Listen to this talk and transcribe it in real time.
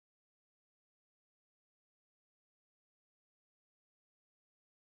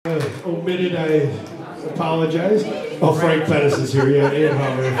omitted, I apologize. Oh, Frank Pettis is here. Yeah, Ian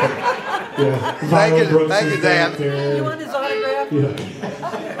Hummer. Yeah. Thank you, Dan. You want his autograph? Yeah.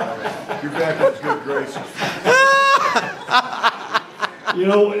 You're back in good graces. You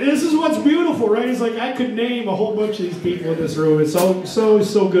know, this is what's beautiful, right? It's like I could name a whole bunch of these people in this room. It's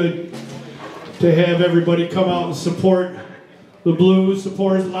so good to have everybody come out and support the blues,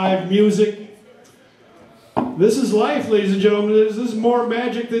 support live music. This is life, ladies and gentlemen. This is more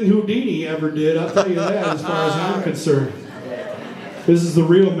magic than Houdini ever did. I'll tell you that as far as I'm concerned. This is the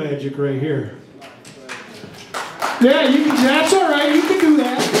real magic right here. Yeah, that's all right. You can do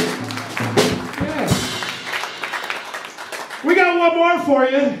that. Yeah. We got one more for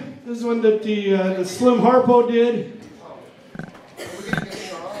you. This is one that the Slim Harpo did.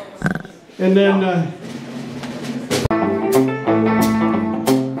 And then...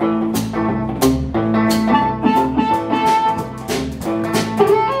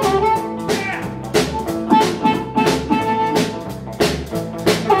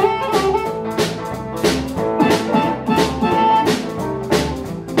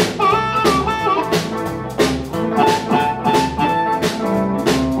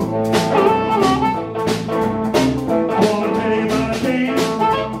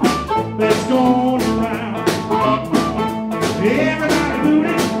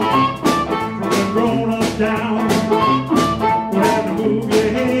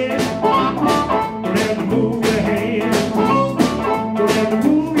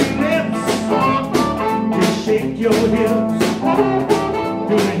 Shake your head,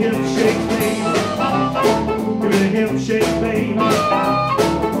 baby.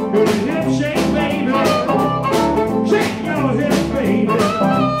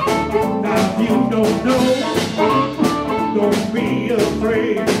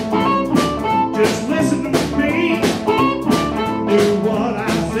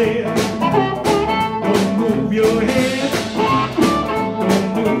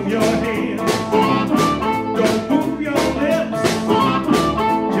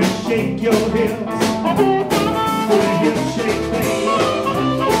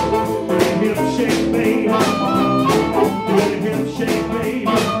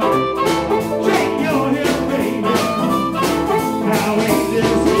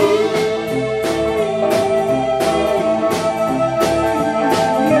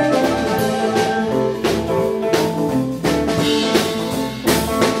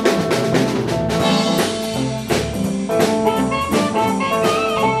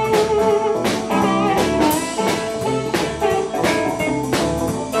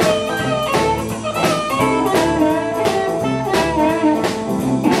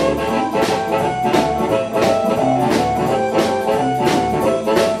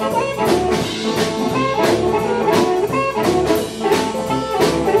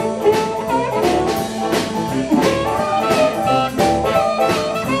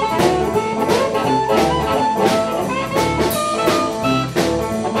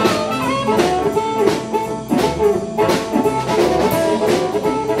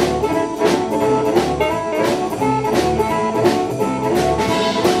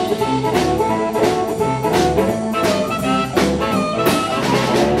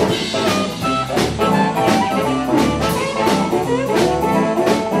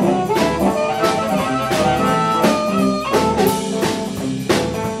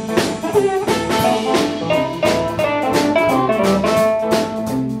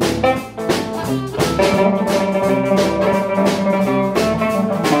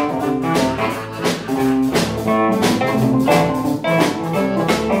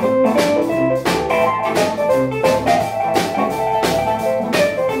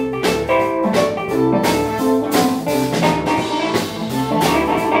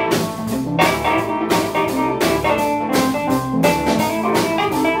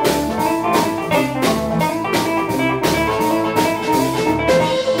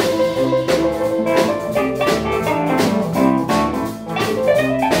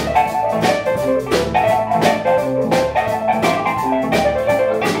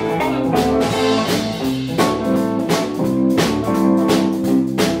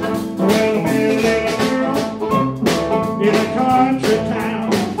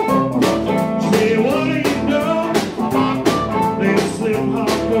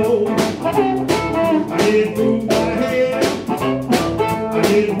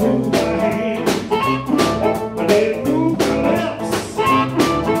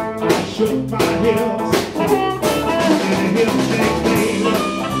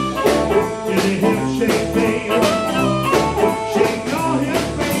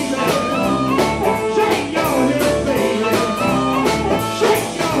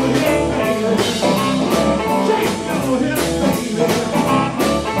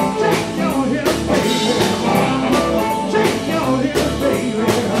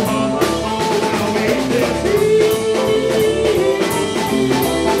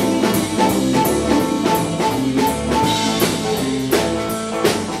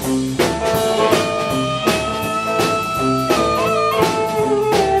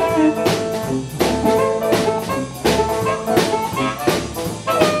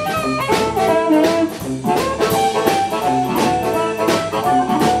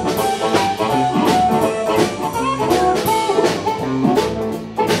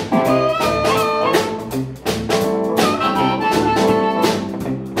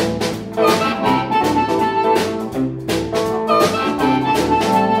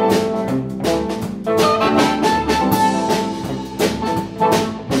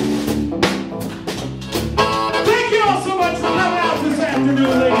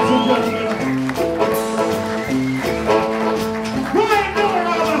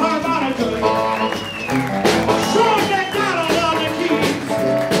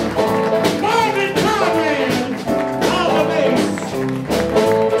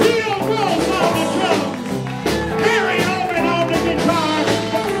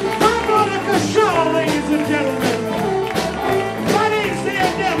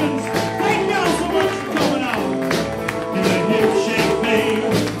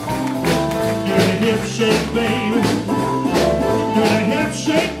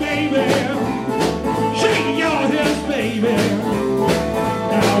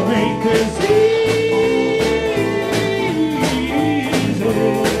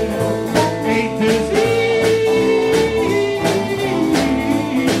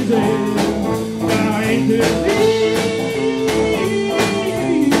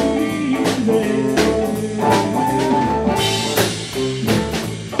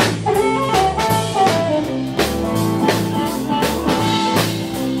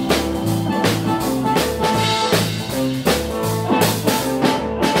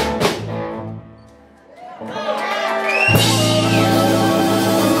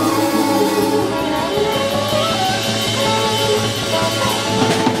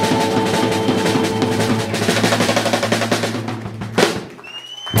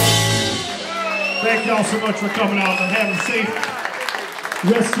 Thank y'all so much for coming out and have a safe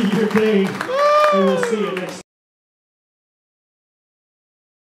rest of your day. And we'll see you next time.